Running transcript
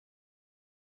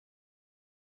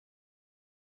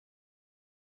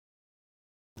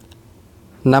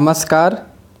नमस्कार।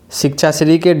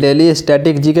 शिक्षाश्री के daily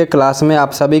static G के क्लास में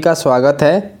आप सभी का स्वागत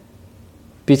है।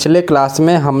 पिछले क्लास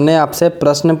में हमने आपसे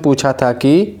प्रश्न पूछा था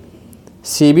कि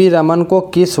सीवी रमन को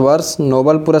किस वर्ष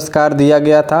नोबेल पुरस्कार दिया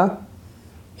गया था।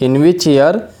 इन which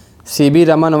year CV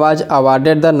Raman was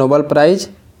awarded the Nobel prize.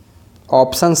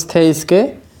 Options थे इसके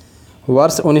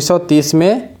वर्ष 1930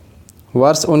 में,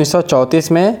 वर्ष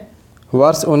 1934 में,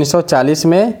 वर्ष 1940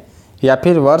 में या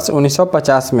फिर वर्ष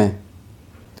 1950 में।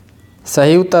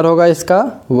 सही उत्तर होगा इसका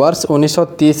वर्ष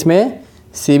 1930 में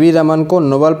सीवी रमन को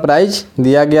नोबेल प्राइज़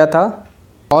दिया गया था।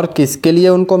 और किसके लिए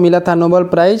उनको मिला था नोबेल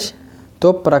प्राइज़?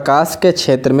 तो प्रकाश के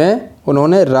क्षेत्र में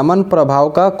उन्होंने रमन प्रभाव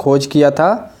का खोज किया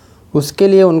था, उसके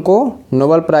लिए उनको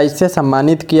नोबेल प्राइज़ से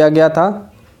सम्मानित किया गया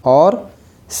था। और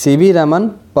सीवी रमन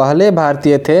पहले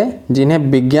भारतीय थे जिन्हें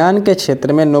विज्ञान के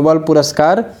क्षेत्र में नोबेल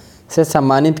पुरस्कार से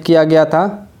सम्मानित किया गया था।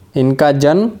 इनका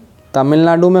जन्म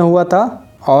तमिलनाडु में हुआ था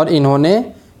और इन्होंने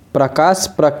प्रकाश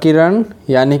प्रकीर्णन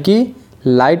यानी कि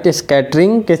लाइट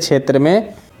स्कैटरिंग के क्षेत्र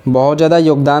में बहुत ज़्यादा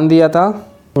योगदान दिया था।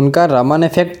 उनका रमन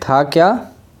इफेक्ट था क्या,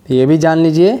 ये भी जान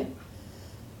लीजिए।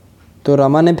 तो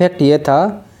रमन इफेक्ट ये था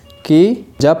कि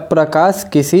जब प्रकाश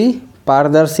किसी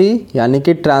पारदर्शी यानी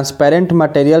कि ट्रांसपेरेंट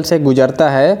मटेरियल से गुजरता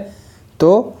है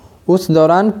तो उस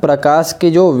दौरान प्रकाश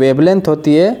की जो वेवलेंथ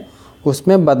होती है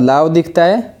उसमें बदलाव दिखता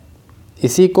है।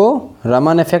 इसी को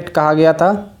रमन इफेक्ट कहा गया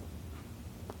था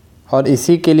और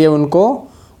इसी के लिए उनको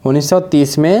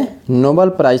 1930 में नोबेल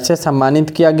प्राइज़ से सम्मानित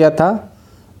किया गया था।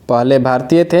 पहले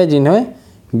भारतीय थे जिन्हें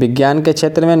विज्ञान के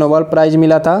क्षेत्र में नोबेल प्राइज़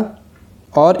मिला था।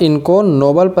 और इनको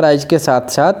नोबेल प्राइज़ के साथ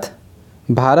साथ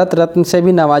भारत रत्न से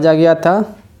भी नवाजा गया था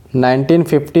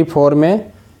 1954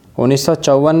 में।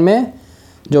 1954 में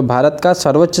जो भारत का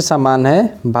सर्वोच्च सम्मान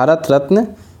है भारत रत्न,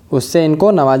 उससे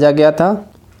इनको नवाजा गया था।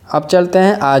 अब चलते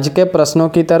हैं आज के प्रश्नों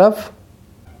की तरफ।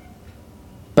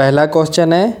 पहला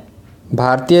क्वेश्चन है,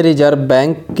 भारतीय रिजर्व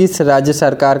बैंक किस राज्य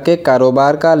सरकार के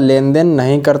कारोबार का लेन देन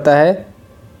नहीं करता है?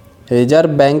 Reserve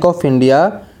bank of India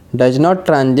does not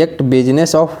ट्रांजेक्ट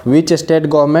business of which state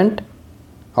government?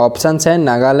 Options हैं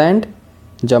नागालैंड,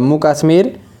 जम्मू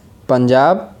कश्मीर,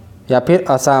 पंजाब या फिर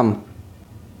असम।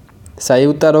 सही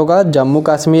उत्तर होगा जम्मू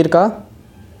कश्मीर का।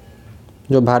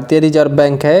 जो भारतीय रिजर्व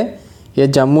बैंक है ये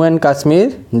जम्मू एंड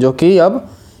कश्मीर, जो कि अब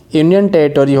यूनियन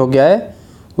टेरिटरी हो गया है,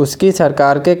 उसकी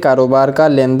सरकार के कारोबार का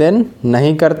लेन देन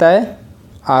नहीं करता है।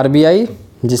 आरबीआई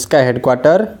जिसका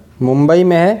हेडक्वार्टर मुंबई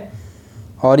में है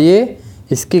और ये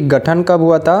इसकी गठन कब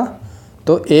हुआ था?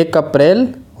 तो 1 अप्रैल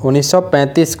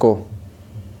 1935 को।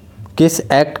 किस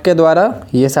एक्ट के द्वारा?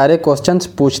 ये सारे क्वेश्चंस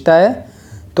पूछता है।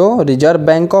 तो reserve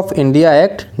bank of India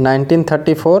act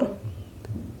 1934,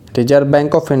 reserve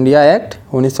bank of India act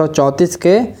 1934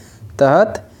 के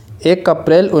तहत 1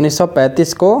 अप्रैल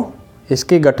 1935 को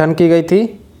इसकी गठन की गई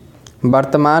थी।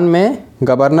 वर्तमान में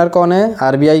गवर्नर कौन है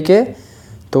आरबीआई के?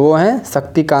 तो वो हैं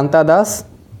शक्तिकांता दास।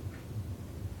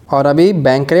 और अभी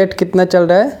बैंक रेट कितना चल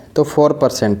रहा है? तो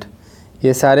 4%।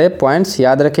 ये सारे पॉइंट्स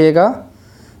याद रखिएगा।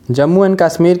 जम्मू एंड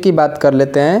कश्मीर की बात कर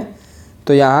लेते हैं।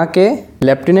 तो यहाँ के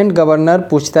लेफ्टिनेंट गवर्नर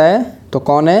पूछता है तो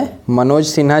कौन है? मनोज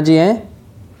सिन्हा जी हैं।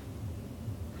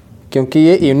 क्योंकि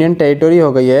ये यूनियन टेरिटरी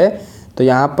हो गई है तो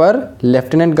यहाँ पर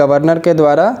लेफ्टिनेंट गवर्नर के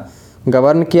द्वारा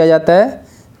गवर्न किया जाता है।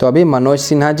 तो अभी मनोज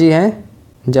सिन्हा जी हैं।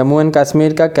 जम्मू एंड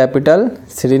कश्मीर का कैपिटल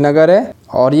श्रीनगर है।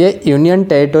 और ये यूनियन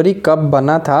टेरिटरी कब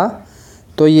बना था?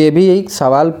 तो ये भी एक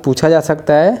सवाल पूछा जा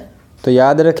सकता है। तो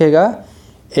याद रखेगा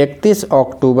 31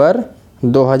 अक्टूबर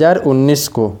 2019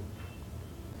 को।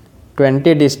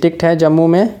 20 डिस्ट्रिक्ट हैं जम्मू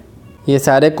में। ये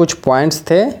सारे कुछ पॉइंट्स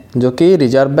थे जो कि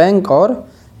रिजर्व बैंक और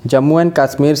जम्मू एंड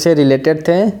कश्मीर से रिलेटेड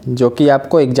थे, जो कि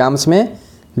आपको एग्ज़ाम्स में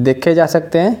देखे जा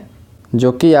सकते हैं,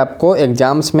 जो कि आपको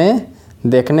एग्ज़ाम्स में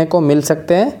देखने को मिल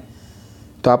सकते हैं।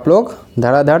 तो आप लोग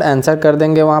धड़ाधड़ आंसर कर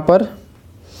देंगे वहाँ पर।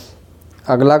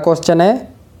 अगला क्वेश्चन है,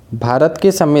 भारत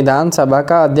की संविधान सभा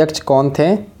का अध्यक्ष कौन थे?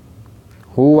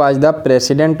 Who was the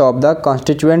president of the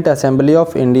constituent assembly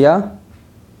of India?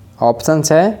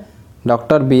 Options है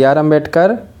doctor BR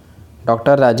Ambedkar,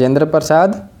 doctor Rajendra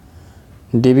Prasad,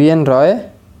 DBN Roy.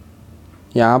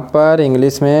 यहाँ पर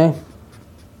इंग्लिश में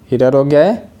एरर हो गया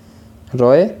है,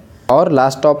 रॉय। और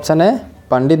लास्ट ऑप्शन है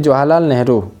पंडित जवाहरलाल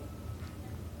नेहरू।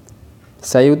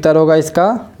 सही उत्तर होगा इसका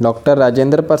डॉक्टर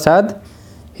राजेंद्र प्रसाद।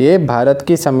 ये भारत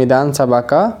की संविधान सभा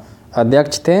का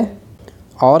अध्यक्ष थे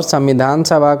और संविधान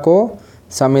सभा को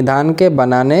संविधान के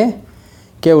बनाने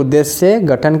के उद्देश्य से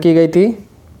गठन की गई थी।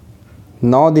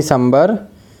 9 दिसंबर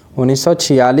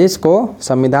 1946 को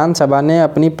संविधान सभा ने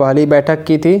अपनी पहली बैठक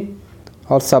की थी।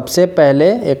 और सबसे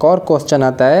पहले एक और क्वेश्चन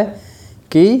आता है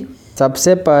कि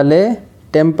सबसे पहले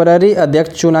टेम्पररी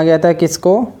अध्यक्ष चुना गया था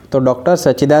किसको? तो डॉक्टर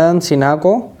सच्चिदानंद सिन्हा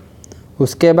को।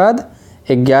 उसके बाद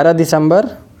 11 दिसंबर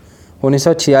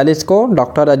 1946 को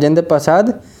डॉक्टर राजेंद्र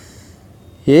प्रसाद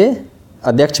ये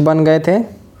अध्यक्ष बन गए थे।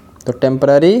 तो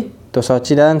टेम्पररी तो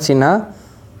सच्चिदानंद सिन्हा।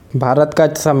 भारत का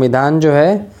संविधान जो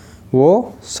है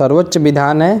वो सर्वोच्च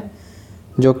विधान है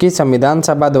जो कि संविधान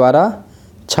सभा द्वारा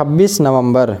 26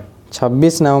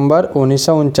 नवंबर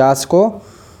 1949 को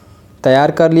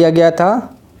तैयार कर लिया गया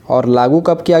था और लागू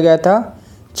कब किया गया था?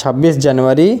 26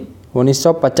 जनवरी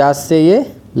 1950 से ये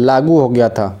लागू हो गया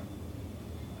था।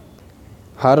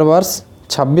 हर वर्ष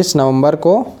 26 नवंबर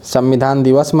को संविधान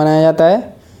दिवस मनाया जाता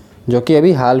है जो कि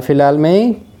अभी हाल फिलहाल में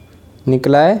ही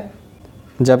निकला है,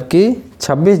 जबकि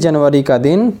 26 जनवरी का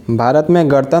दिन भारत में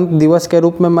गणतंत्र दिवस के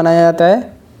रूप में मनाया जाता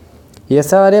है। ये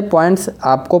सारे पॉइंट्स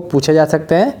आपको पूछे जा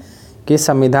सकते हैं कि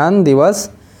संविधान दिवस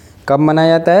कब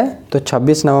मनाया जाता है, तो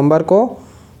 26 नवंबर को,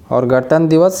 और गणतंत्र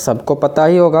दिवस सबको पता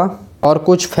ही होगा। और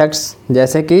कुछ फैक्ट्स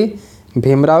जैसे कि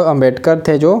भीमराव अंबेडकर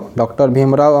थे, जो डॉक्टर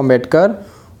भीमराव अंबेडकर,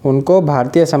 उनको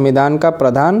भारतीय संविधान का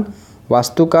प्रधान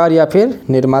वास्तुकार या फिर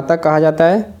निर्माता कहा जाता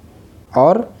है।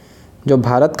 और जो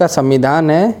भारत का संविधान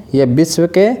है ये विश्व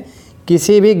के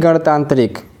किसी भी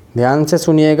गणतांत्रिक, ध्यान से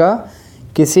सुनिएगा,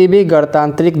 किसी भी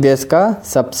गणतांत्रिक देश का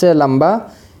सबसे लंबा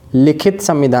लिखित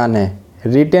संविधान है,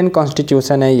 रिटेन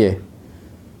कॉन्स्टिट्यूशन है। ये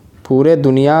पूरे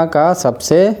दुनिया का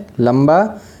सबसे लंबा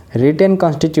रिटेन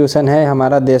कॉन्स्टिट्यूशन है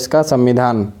हमारा देश का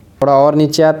संविधान। थोड़ा और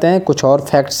नीचे आते हैं, कुछ और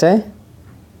फैक्ट्स हैं।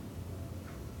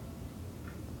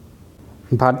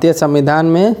 भारतीय संविधान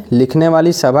में लिखने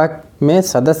वाली सभा में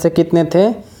सदस्य कितने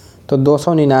थे? तो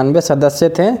 299 सदस्य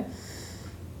थे,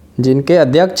 जिनके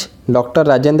अध्यक्ष डॉक्टर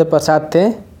राजेंद्र प्रसाद थे।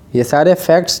 ये सारे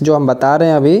फैक्ट्स जो हम बता रहे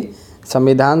हैं अभी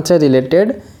संविधान से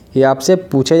रिलेटेड, ये आपसे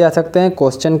पूछे जा सकते हैं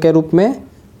क्वेश्चन के रूप में,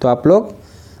 तो आप लोग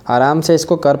आराम से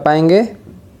इसको कर पाएंगे।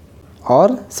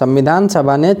 और संविधान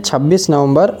सभा ने 26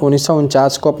 नवंबर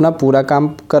 1949 को अपना पूरा काम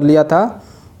कर लिया था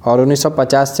और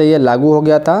 1950 से ये लागू हो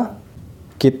गया था।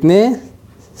 कितने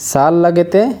साल लगे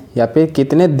थे या फिर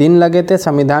कितने दिन लगे थे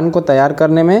संविधान को तैयार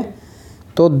करने में?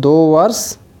 तो 2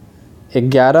 वर्ष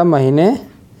 11 महीने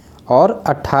और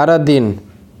 18 दिन,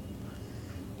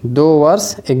 2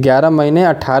 वर्ष 11 महीने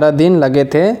 18 दिन लगे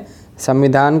थे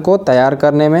संविधान को तैयार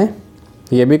करने में।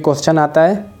 ये भी क्वेश्चन आता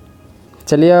है।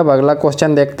 चलिए अब अगला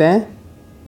क्वेश्चन देखते हैं।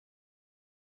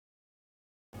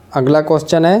 अगला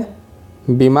क्वेश्चन है,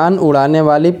 विमान उड़ाने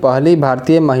वाली पहली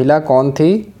भारतीय महिला कौन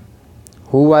थी?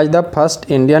 Who was the first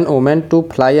Indian women to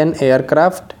fly an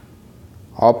aircraft?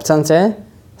 Options हैं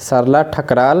सरला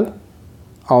ठकराल,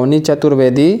 अवनी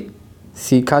चतुर्वेदी,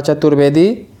 शिखा चतुर्वेदी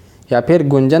या फिर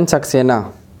गुंजन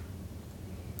सक्सेना।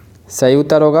 सही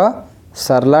उत्तर होगा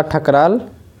सरला ठकराल।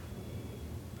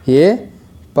 ये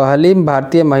पहली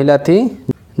भारतीय महिला थी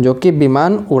जो कि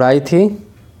विमान उड़ाई थी।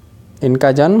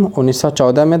 इनका जन्म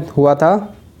 1914 में हुआ था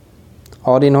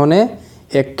और इन्होंने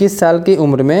 21 साल की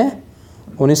उम्र में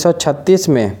 1936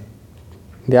 में,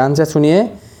 ध्यान से सुनिए,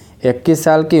 21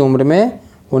 साल की उम्र में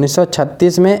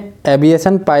 1936 में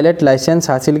एविएशन पायलट लाइसेंस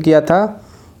हासिल किया था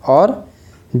और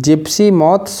जिप्सी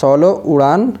मौत सोलो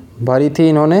उड़ान भरी थी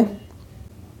इन्होंने।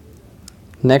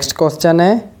 नेक्स्ट क्वेश्चन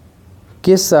है,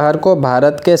 किस शहर को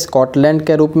भारत के स्कॉटलैंड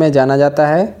के रूप में जाना जाता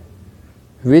है?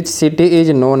 Which city is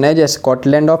known as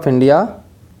Scotland of India?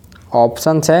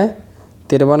 Options हैं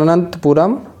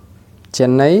तिरुवनंतपुरम,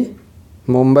 चेन्नई,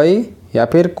 मुंबई या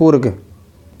फिर कुर्ग।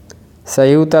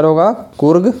 सही उत्तर होगा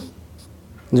कुर्ग,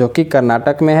 जो कि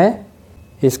कर्नाटक में है।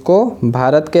 इसको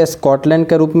भारत के स्कॉटलैंड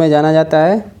के रूप में जाना जाता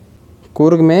है।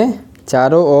 कुर्ग में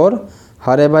चारों ओर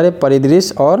हरे भरे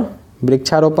परिदृश्य और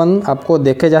वृक्षारोपण आपको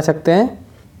देखे जा सकते हैं।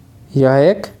 यह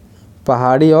एक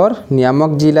पहाड़ी और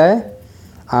नियामक जिला है।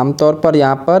 आमतौर पर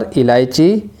यहाँ पर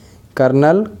इलायची,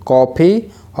 कर्नल,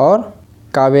 कॉफ़ी और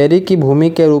कावेरी की भूमि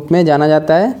के रूप में जाना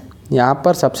जाता है। यहाँ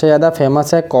पर सबसे ज़्यादा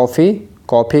फेमस है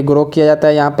कॉफ़ी ग्रो किया जाता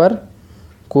है यहाँ पर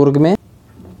कुर्ग में।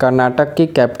 कर्नाटक की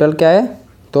कैपिटल क्या है?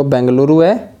 तो बेंगलुरु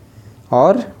है।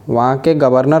 और वहाँ के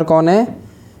गवर्नर कौन है?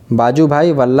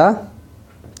 Vajubhai Vala.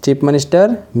 Chief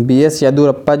minister BS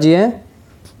Yediyurappa ji हैं।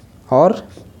 और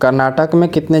कर्नाटक में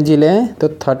कितने ज़िले हैं? तो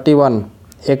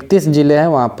 31 ज़िले हैं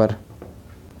वहाँ पर।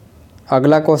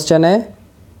 अगला क्वेश्चन है,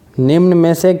 निम्न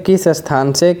में से किस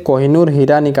स्थान से कोहिनूर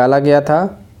हीरा निकाला गया था?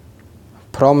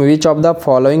 From which of the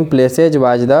following places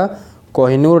was the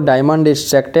Kohinoor diamond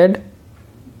extracted?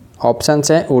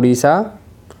 Options हैं उड़ीसा,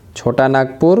 छोटा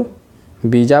नागपुर,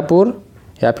 बीजापुर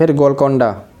या फिर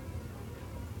गोलकोंडा।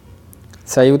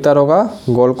 सही उत्तर होगा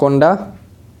गोलकोंडा।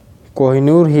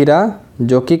 कोहिनूर हीरा,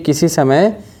 जो कि किसी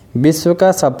समय विश्व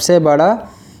का सबसे बड़ा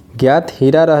ज्ञात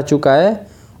हीरा रह चुका है,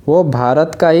 वो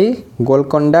भारत का ही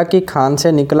गोलकोंडा की खान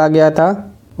से निकला गया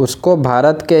था। उसको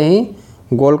भारत के ही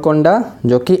गोलकोंडा,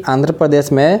 जो कि आंध्र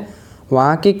प्रदेश में है,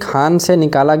 वहाँ की खान से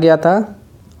निकाला गया था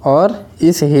और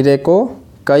इस हीरे को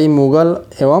कई मुग़ल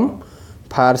एवं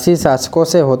फारसी शासकों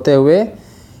से होते हुए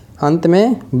अंत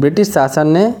में ब्रिटिश शासन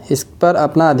ने इस पर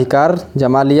अपना अधिकार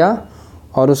जमा लिया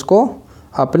और उसको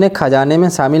अपने खजाने में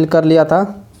शामिल कर लिया था।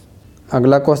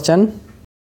 अगला क्वेश्चन,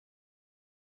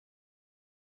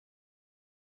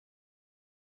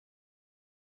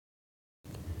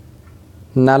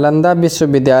 नालंदा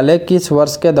विश्वविद्यालय किस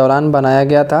वर्ष के दौरान बनाया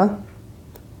गया था?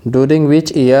 During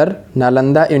which year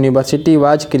Nalanda university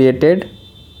was created.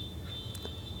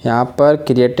 यहाँ पर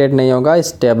क्रिएटेड नहीं होगा,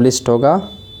 इस्टेब्लिश्ड होगा।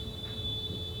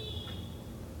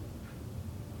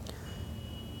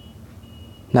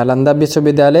 नालंदा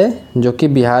विश्वविद्यालय जो कि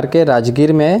बिहार के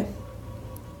राजगीर में है।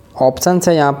 ऑप्शन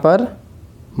है यहाँ पर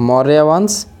मौर्य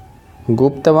वंश,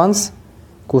 गुप्त वंश,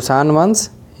 कुषाण वंश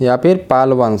या फिर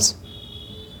पाल वंश।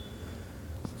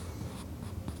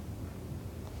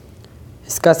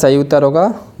 इसका सही उत्तर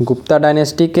होगा गुप्ता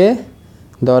डायनेस्टी के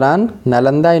दौरान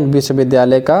नालंदा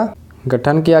विश्वविद्यालय का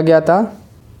गठन किया गया था।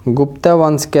 गुप्त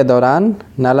वंश के दौरान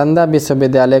नालंदा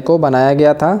विश्वविद्यालय को बनाया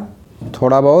गया था।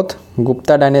 थोड़ा बहुत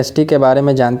गुप्ता डायनेस्टी के बारे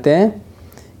में जानते हैं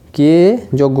कि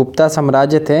जो गुप्ता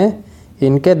साम्राज्य थे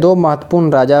इनके दो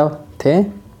महत्वपूर्ण राजा थे।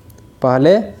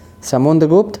 पहले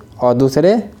समुद्रगुप्त और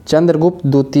दूसरे चंद्रगुप्त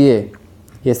द्वितीय।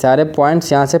 ये सारे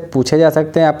पॉइंट्स यहाँ से पूछे जा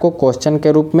सकते हैं आपको क्वेश्चन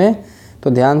के रूप में, तो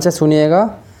ध्यान से सुनिएगा।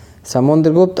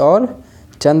 समुद्रगुप्त और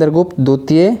चंद्रगुप्त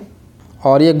द्वितीय।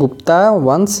 और ये गुप्ता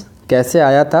वंश कैसे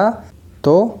आया था?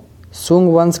 तो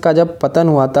शुंग वंश का जब पतन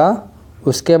हुआ था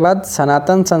उसके बाद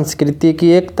सनातन संस्कृति की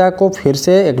एकता को फिर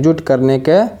से एकजुट करने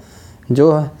के जो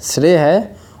श्रेय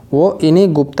है वो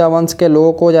इन्हीं गुप्ता वंश के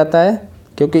लोगों को जाता है,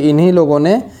 क्योंकि इन्हीं लोगों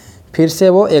ने फिर से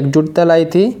वो एकजुटता लाई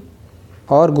थी।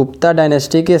 और गुप्ता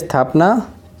डायनेस्टी की स्थापना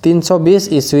 320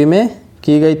 ईस्वी में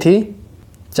की गई थी।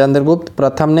 चंद्रगुप्त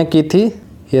प्रथम ने की थी।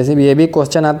 ये भी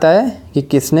क्वेश्चन आता है कि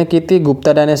किसने की थी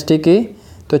गुप्ता डायनेस्टी की,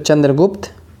 तो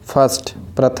चंद्रगुप्त फर्स्ट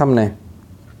प्रथम ने।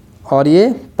 और ये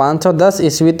 510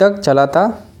 ईस्वी तक चला था।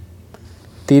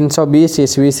 320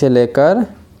 ईस्वी से लेकर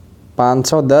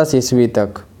 510 ईस्वी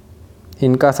तक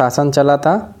इनका शासन चला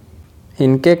था।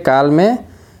 इनके काल में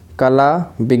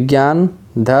कला, विज्ञान,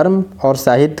 धर्म और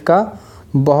साहित्य का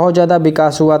बहुत ज़्यादा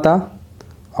विकास हुआ था।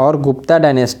 और गुप्ता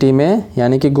डायनेस्टी में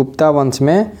यानी कि गुप्ता वंश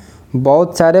में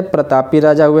बहुत सारे प्रतापी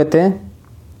राजा हुए थे।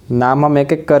 नाम हम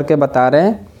एक एक करके बता रहे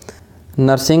हैं।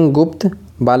 नरसिंह गुप्त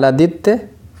बालादित्य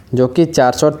जो कि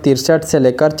 463 से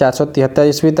लेकर 473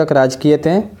 ईस्वी तक राज किए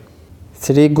थे।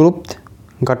 श्रीगुप्त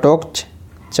घटोत्कच,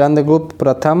 चंद्रगुप्त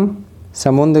प्रथम,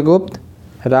 समुद्रगुप्त,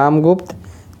 रामगुप्त,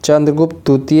 चंद्रगुप्त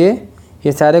द्वितीय,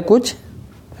 ये सारे कुछ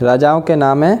राजाओं के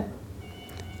नाम हैं।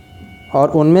 और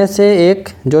उनमें से एक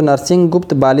जो नरसिंह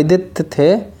गुप्त बालादित्य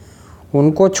थे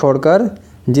उनको छोड़कर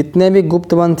जितने भी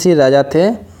गुप्त वंशी राजा थे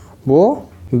वो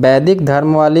वैदिक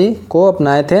धर्म वाली को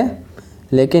अपनाए थे।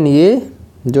 लेकिन ये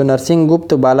जो नरसिंह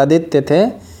गुप्त बालादित्य थे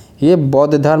ये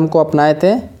बौद्ध धर्म को अपनाए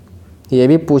थे। ये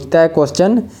भी पूछता है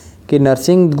क्वेश्चन कि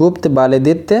नरसिंह गुप्त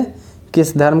बालादित्य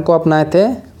किस धर्म को अपनाए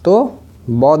थे, तो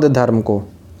बौद्ध धर्म को।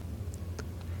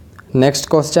 नेक्स्ट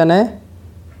क्वेश्चन है,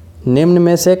 निम्न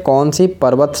में से कौन सी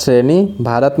पर्वत श्रेणी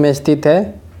भारत में स्थित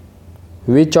है?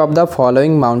 Which of the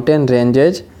following mountain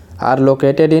ranges are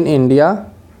located in India?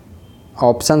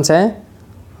 Options हैं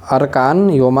Arakan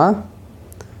Yoma,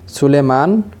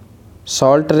 Suleman,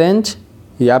 salt range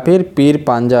या फिर पीर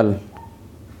पांजल।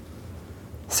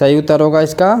 सही उत्तर होगा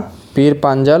इसका पीर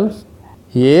पांजल।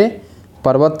 ये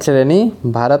पर्वत श्रेणी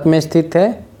भारत में स्थित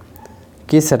है।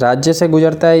 किस राज्य से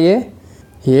गुजरता है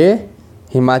ये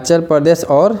हिमाचल प्रदेश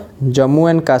और जम्मू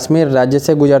एंड कश्मीर राज्य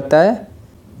से गुजरता है।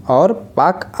 और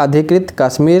पाक अधिकृत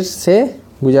कश्मीर से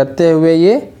गुजरते हुए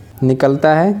ये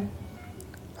निकलता है।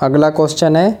 अगला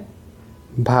क्वेश्चन है,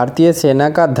 भारतीय सेना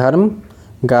का धर्म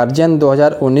गार्जियन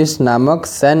 2019 नामक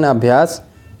सैन्य अभ्यास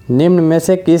निम्न में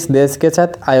से किस देश के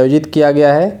साथ आयोजित किया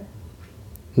गया है?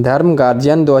 Dharma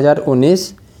Guardian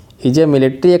 2019 is a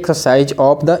military exercise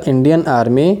of the Indian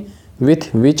army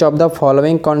with which of the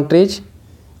following countries?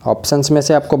 Options में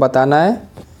से आपको बताना है।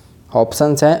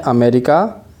 ऑप्शंस हैं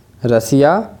अमेरिका,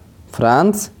 रसिया,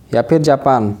 फ्रांस या फिर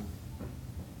जापान।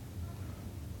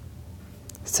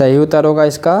 सही उत्तर होगा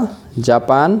इसका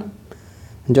जापान।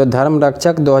 जो धर्म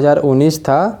रक्षक 2019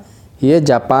 था ये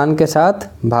जापान के साथ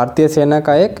भारतीय सेना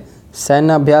का एक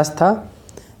सैन्य अभ्यास था।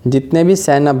 जितने भी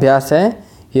सैन्य अभ्यास हैं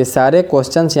ये सारे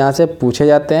क्वेश्चंस यहाँ से पूछे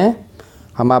जाते हैं।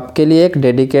 हम आपके लिए एक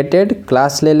डेडिकेटेड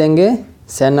क्लास ले लेंगे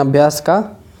सैन्य अभ्यास का,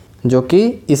 जो कि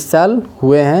इस साल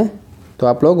हुए हैं, तो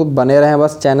आप लोग बने रहें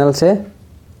बस चैनल से।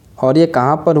 और ये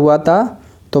कहाँ पर हुआ था?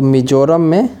 तो मिजोरम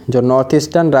में, जो नॉर्थ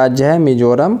ईस्टर्न राज्य है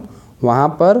मिजोरम, वहाँ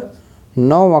पर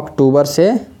 9 अक्टूबर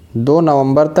से 2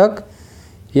 नवंबर तक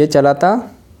ये चला था।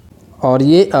 और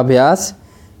ये अभ्यास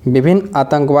विभिन्न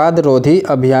आतंकवाद रोधी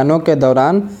अभियानों के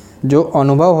दौरान जो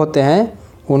अनुभव होते हैं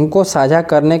उनको साझा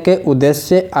करने के उद्देश्य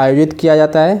से आयोजित किया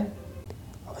जाता है,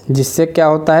 जिससे क्या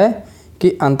होता है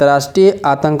कि अंतर्राष्ट्रीय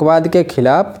आतंकवाद के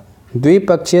खिलाफ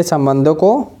द्विपक्षीय संबंधों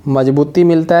को मजबूती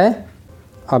मिलता है।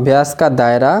 अभ्यास का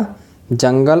दायरा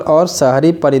जंगल और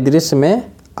शहरी परिदृश्य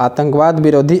में आतंकवाद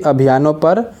विरोधी अभियानों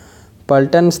पर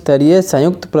पलटन स्तरीय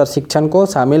संयुक्त प्रशिक्षण को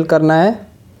शामिल करना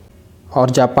है। और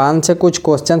जापान से कुछ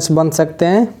क्वेश्चंस बन सकते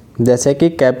हैं, जैसे कि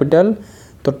कैपिटल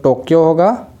तो टोक्यो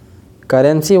होगा,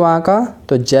 करेंसी वहाँ का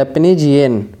तो जापानीज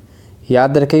येन,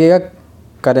 याद रखिएगा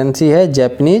करेंसी है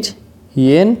जापानीज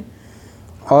येन।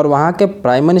 और वहाँ के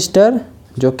प्राइम मिनिस्टर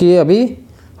जो कि अभी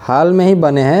हाल में ही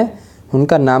बने हैं,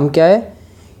 उनका नाम क्या है?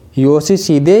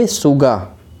 योशिहिदे सुगा,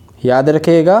 याद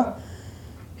रखिएगा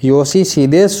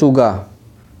योशिहिदे सुगा।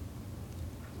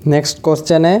 नेक्स्ट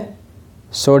क्वेश्चन है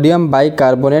सोडियम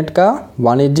बाइकार्बोनेट का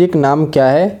वाणिज्यिक नाम क्या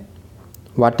है?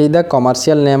 What is the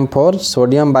commercial name for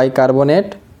sodium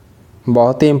bicarbonate?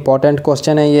 बहुत ही इम्पोर्टेंट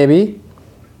क्वेश्चन है ये भी।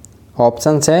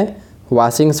 ऑप्शंस हैं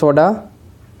washing soda,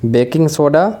 baking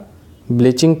soda,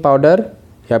 bleaching powder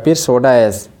या फिर सोडा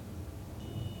ऐश।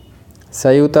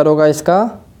 सही उत्तर होगा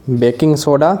इसका बेकिंग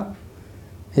सोडा।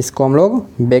 इसको हम लोग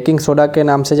बेकिंग सोडा के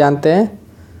नाम से जानते हैं।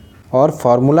 और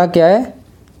फार्मूला क्या है?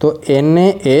 तो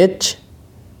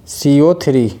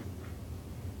NaHCO3,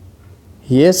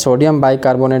 ये सोडियम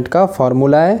बाइकार्बोनेट का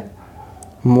फार्मूला है।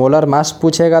 मोलर मास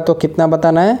पूछेगा तो कितना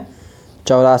बताना है?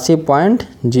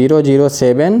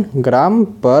 84.007 ग्राम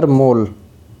पर मोल।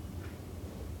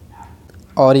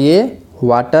 और ये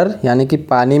वाटर यानी कि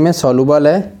पानी में सॉल्युबल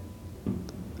है।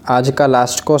 आज का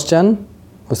लास्ट क्वेश्चन,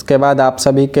 उसके बाद आप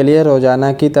सभी के लिए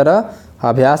रोज़ाना की तरह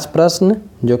अभ्यास प्रश्न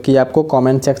जो कि आपको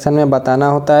कमेंट सेक्शन में बताना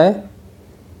होता है।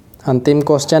 अंतिम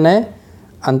क्वेश्चन है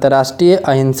अंतर्राष्ट्रीय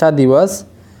अहिंसा दिवस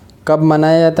कब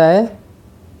मनाया जाता है?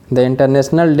 The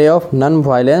international day of non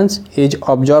violence is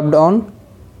observed on.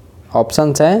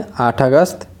 Options हैं 8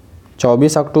 अगस्त,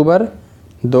 24 अक्टूबर,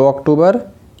 2 अक्टूबर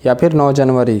या फिर 9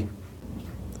 जनवरी।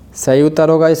 सही उत्तर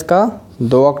होगा इसका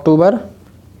 2 अक्टूबर।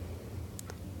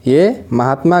 ये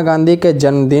महात्मा गांधी के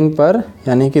जन्मदिन पर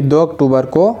यानी कि 2 अक्टूबर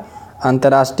को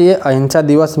अंतर्राष्ट्रीय अहिंसा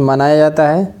दिवस मनाया जाता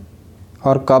है।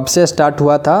 और कब से स्टार्ट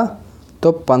हुआ था?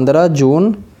 तो 15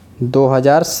 जून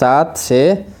 2007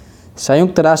 से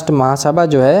संयुक्त राष्ट्र महासभा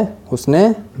जो है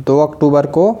उसने 2 अक्टूबर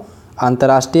को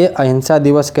अंतर्राष्ट्रीय अहिंसा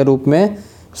दिवस के रूप में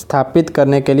स्थापित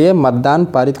करने के लिए मतदान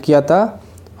पारित किया था।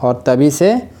 और तभी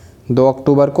से 2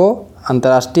 अक्टूबर को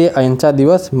अंतर्राष्ट्रीय अहिंसा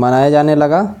दिवस मनाया जाने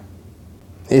लगा।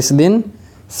 इस दिन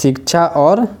शिक्षा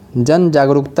और जन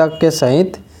जागरूकता के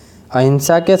सहित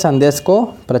अहिंसा के संदेश को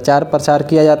प्रचार प्रसार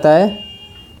किया जाता है।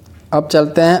 अब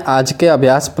चलते हैं आज के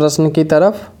अभ्यास प्रश्न की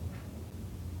तरफ।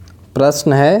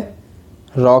 प्रश्न है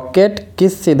रॉकेट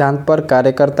किस सिद्धांत पर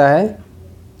कार्य करता है?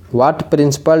 What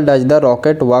principal does the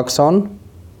rocket works on?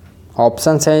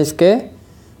 Options हैं इसके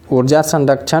ऊर्जा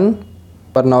संरक्षण,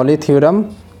 बर्नौली थ्योरम,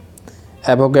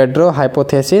 एवोगैड्रो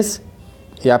हाइपोथेसिस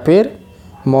या फिर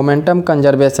मोमेंटम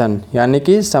कंजर्वेशन यानी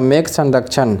कि सम्यक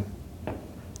संरक्षण।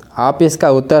 आप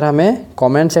इसका उत्तर हमें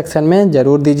कमेंट सेक्शन में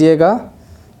ज़रूर दीजिएगा।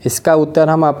 इसका उत्तर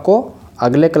हम आपको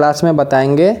अगले क्लास में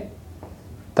बताएंगे।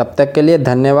 तब तक के लिए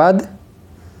धन्यवाद।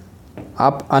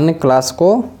 आप अन्य क्लास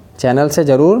को चैनल से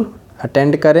ज़रूर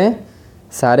अटेंड करें।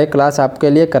 सारे क्लास आपके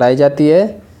लिए कराई जाती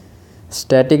है,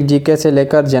 स्टैटिक जीके से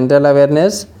लेकर जनरल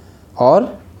अवेयरनेस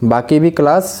और बाकी भी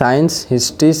क्लास साइंस,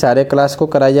 हिस्ट्री सारे क्लास को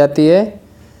कराई जाती है।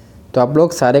 तो आप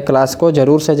लोग सारे क्लास को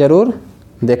ज़रूर से ज़रूर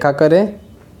देखा करें।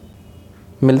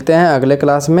 मिलते हैं अगले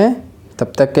क्लास में,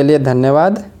 तब तक के लिए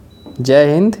धन्यवाद। जय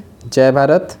हिंद, जय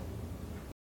भारत।